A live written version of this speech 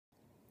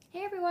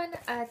Hey everyone,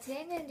 today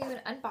I'm going to do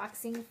an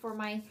unboxing for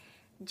my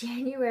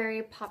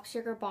January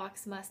Popsugar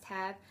box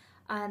must-have.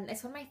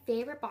 It's one of my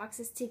favorite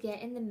boxes to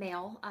get in the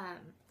mail.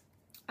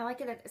 I like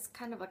it that it's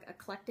kind of like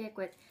eclectic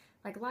with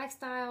like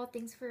lifestyle,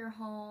 things for your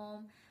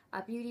home,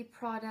 beauty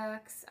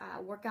products,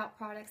 workout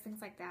products,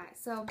 things like that.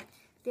 So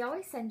they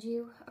always send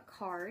you a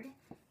card,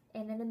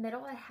 and in the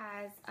middle it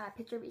has a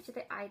picture of each of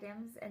the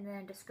items and then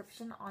a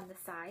description on the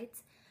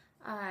sides.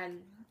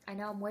 I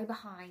know I'm way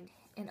behind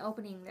in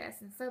opening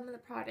this, and some of the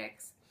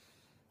products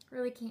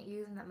really can't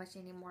use them that much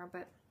anymore,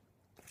 but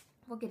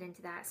we'll get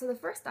into that. So the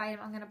first item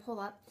I'm going to pull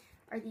up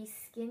are these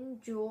skin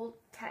jewel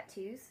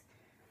tattoos.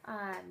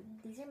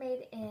 These are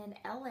made in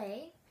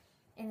LA,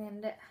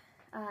 and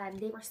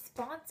they were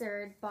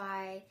sponsored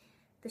by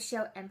the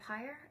show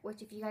Empire,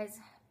 which if you guys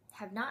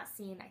have not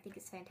seen, I think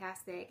it's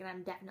fantastic, and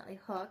I'm definitely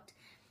hooked.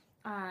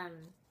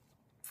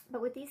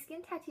 But with these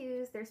skin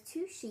tattoos, there's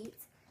 2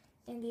 sheets,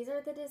 and these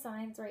are the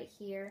designs right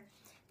here.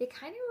 They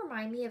kind of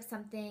remind me of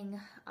something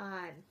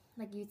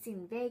like you'd see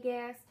in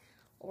Vegas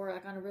or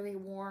like on a really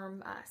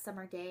warm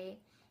summer day.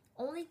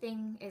 Only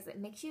thing is it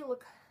makes you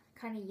look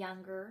kind of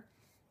younger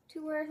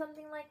to wear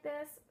something like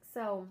this.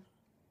 So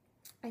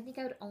I think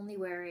I would only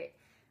wear it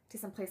to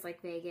some place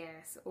like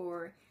Vegas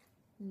or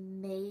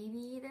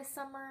maybe this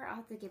summer. I'll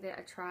have to give it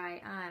a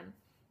try.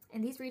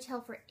 And these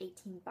retail for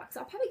 18 bucks.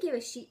 I'll probably give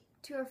a sheet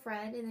to a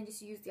friend and then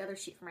just use the other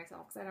sheet for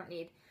myself because I don't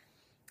need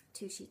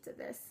 2 sheets of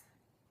this.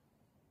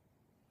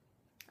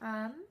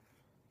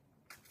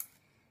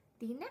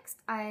 The next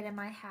item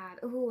I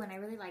have, ooh, and I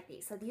really like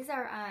these. So these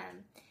are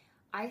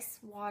ice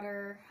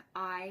water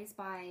eyes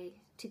by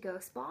To Go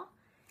Spa,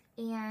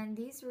 and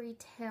these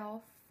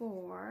retail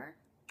for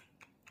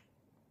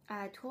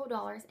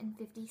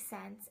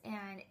 $12.50,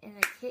 and in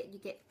a kit you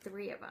get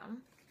 3 of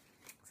them.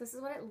 So this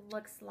is what it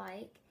looks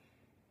like.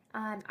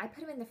 I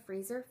put them in the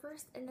freezer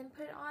first and then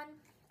put it on.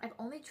 I've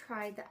only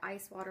tried the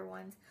ice water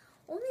ones.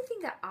 Only thing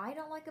that I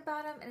don't like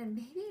about them, and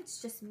maybe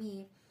it's just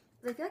me,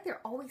 I feel like they're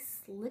always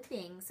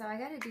slipping, so I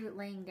gotta do it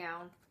laying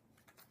down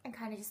and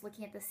kind of just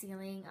looking at the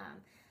ceiling,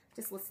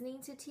 just listening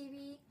to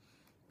TV.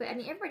 But I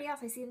mean, everybody else,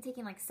 I see them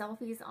taking like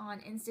selfies on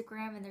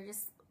Instagram and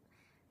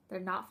they're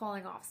not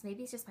falling off. So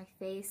maybe it's just my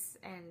face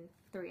and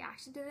the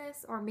reaction to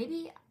this, or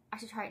maybe I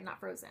should try it not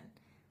frozen.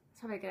 It's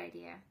probably a good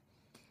idea.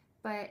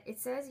 But it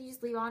says you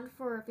just leave on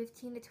for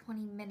 15 to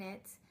 20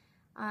 minutes.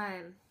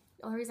 The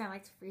only reason I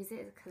like to freeze it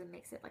is because it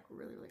makes it like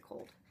really, really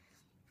cold.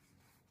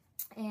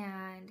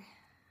 And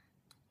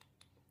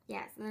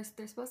yeah, so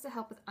they're supposed to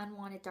help with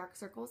unwanted dark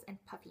circles and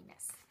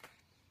puffiness.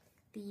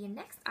 The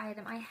next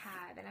item I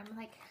have, and I'm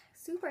like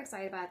super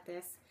excited about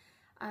this,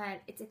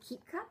 it's a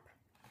keep cup,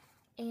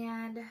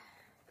 and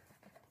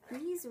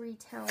these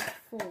retail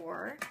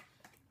for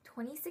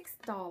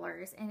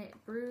 $26, and it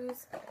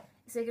brews,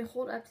 so it can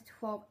hold up to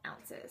 12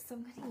 ounces. So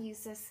I'm going to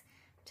use this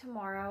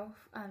tomorrow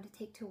to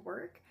take to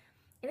work.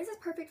 And this is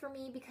perfect for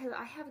me because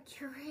I have a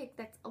Keurig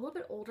that's a little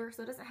bit older,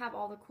 so it doesn't have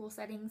all the cool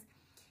settings,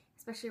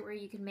 especially where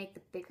you can make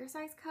the bigger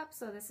size cup.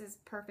 So this is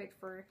perfect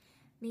for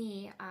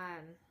me.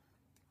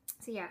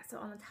 So yeah, so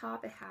on the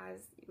top it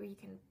has where you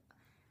can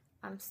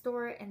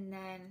store it, and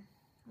then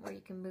where you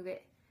can move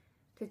it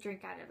to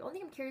drink out of. The only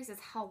thing I'm curious is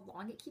how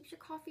long it keeps your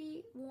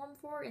coffee warm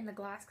for in the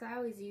glass, because I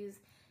always use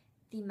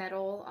the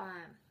metal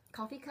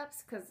coffee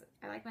cups because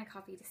I like my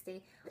coffee to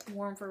stay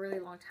warm for a really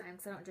long time,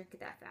 so I don't drink it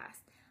that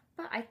fast.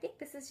 But I think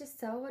this is just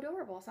so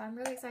adorable, so I'm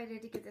really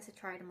excited to give this a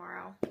try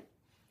tomorrow.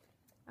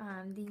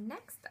 The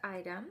next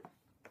item,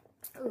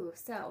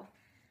 so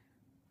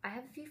I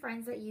have a few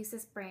friends that use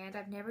this brand.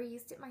 I've never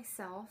used it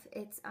myself.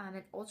 It's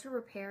an Ultra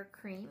Repair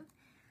Cream.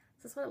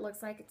 So this is what it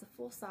looks like. It's a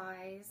full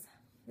size.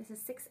 This is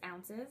 6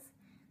 ounces.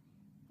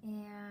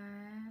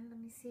 And let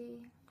me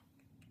see.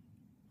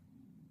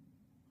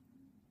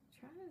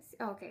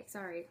 Oh, okay,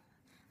 sorry.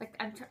 Like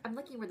I'm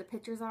looking where the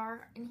pictures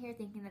are in here,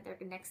 thinking that they're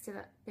next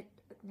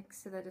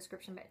to the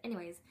description. But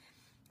anyways,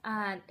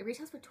 it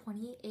retails for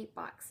 28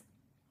 bucks,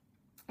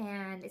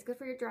 and it's good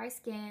for your dry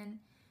skin.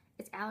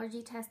 It's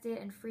allergy tested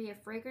and free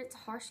of fragrance,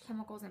 harsh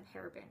chemicals, and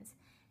parabens,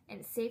 and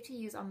it's safe to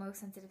use on most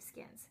sensitive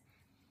skins.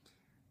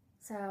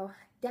 So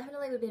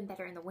definitely would have been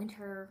better in the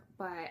winter,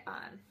 but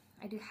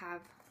I do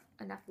have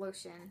enough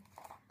lotion.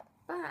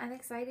 But I'm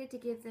excited to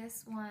give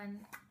this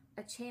one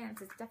a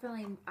chance. It's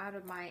definitely out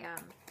of my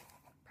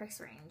price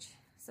range,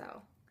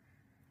 so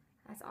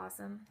that's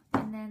awesome.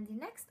 And then the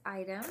next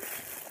item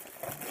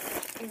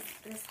is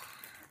this.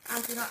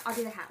 Actually, no, I'll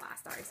do the hat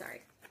last.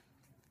 Sorry.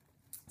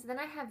 So then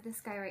I have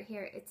this guy right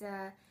here. It's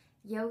a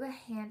yoga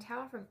hand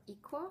towel from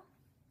Equal,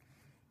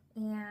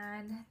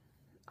 and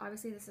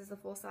obviously this is the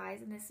full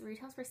size, and this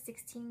retails for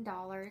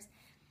 $16.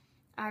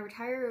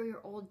 Retire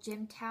your old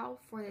gym towel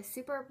for this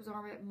super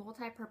absorbent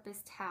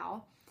multi-purpose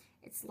towel.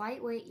 It's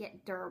lightweight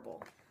yet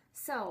durable.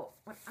 So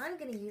what I'm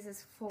going to use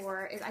this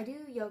for is, I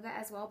do yoga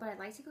as well, but I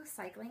like to go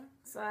cycling,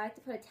 so I like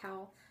to put a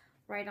towel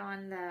right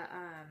on the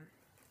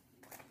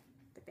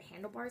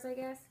handlebars, I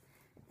guess.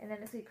 And then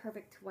this would be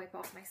perfect to wipe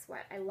off my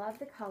sweat. I love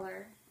the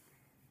color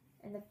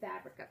and the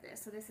fabric of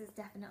this. So this is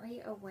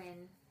definitely a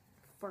win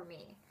for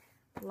me.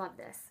 Love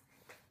this.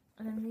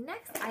 And then the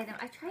next item,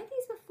 I tried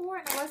these before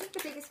and I wasn't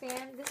the biggest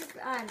fan. This is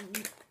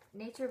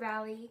Nature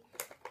Valley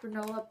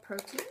granola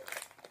protein.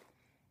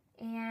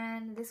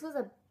 And this was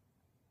a,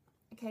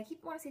 okay, I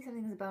keep wanting to say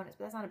something is a bonus,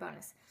 but that's not a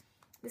bonus.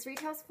 This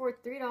retails for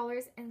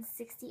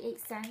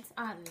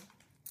 $3.68.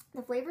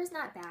 The flavor is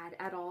not bad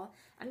at all.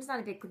 I'm just not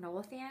a big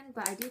granola fan,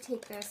 but I do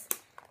take this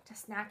to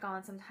snack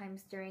on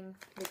sometimes during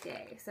the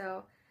day.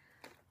 So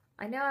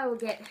I know I will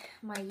get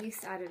my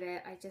use out of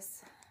it. I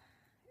just,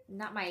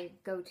 not my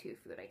go-to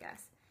food, I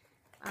guess.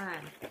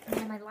 And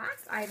then my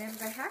last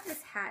items, I have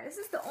this hat. This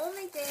is the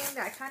only thing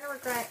that I kind of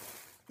regret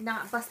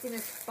not busting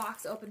this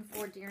box open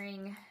for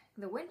during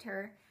the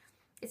winter.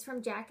 It's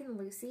from Jack and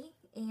Lucy,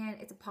 and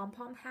it's a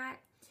pom-pom hat,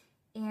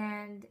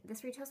 and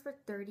this retails for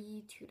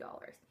 $32.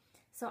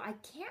 So I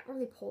can't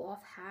really pull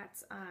off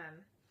hats. Oh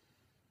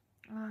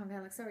man,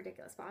 it looks so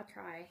ridiculous, but I'll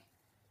try.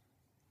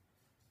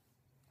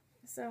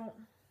 So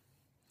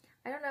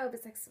I don't know if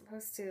it's like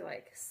supposed to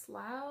like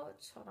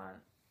slouch. Hold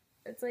on.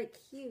 It's like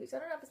huge. I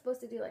don't know if it's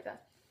supposed to do like a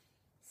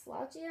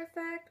slouchy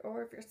effect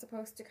or if you're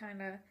supposed to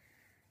kind of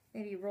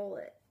maybe roll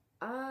it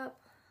up.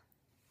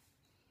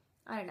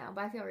 I don't know,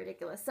 but I feel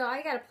ridiculous. So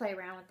I got to play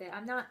around with it.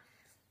 I'm not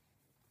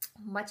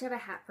much of a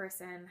hat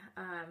person,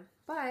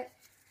 but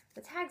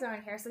the tags are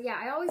in here. So yeah,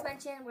 I always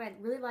mention what I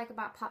really like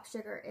about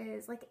Popsugar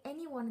is like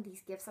any one of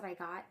these gifts that I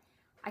got,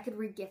 I could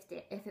re-gift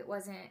it if it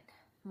wasn't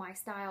my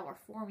style or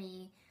for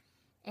me.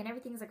 And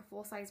everything's like a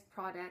full-size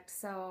product,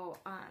 so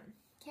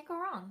can't go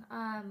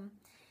wrong.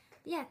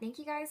 Yeah, thank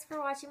you guys for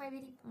watching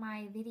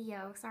my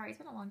video. Sorry, it's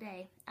been a long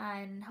day,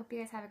 and hope you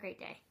guys have a great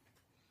day.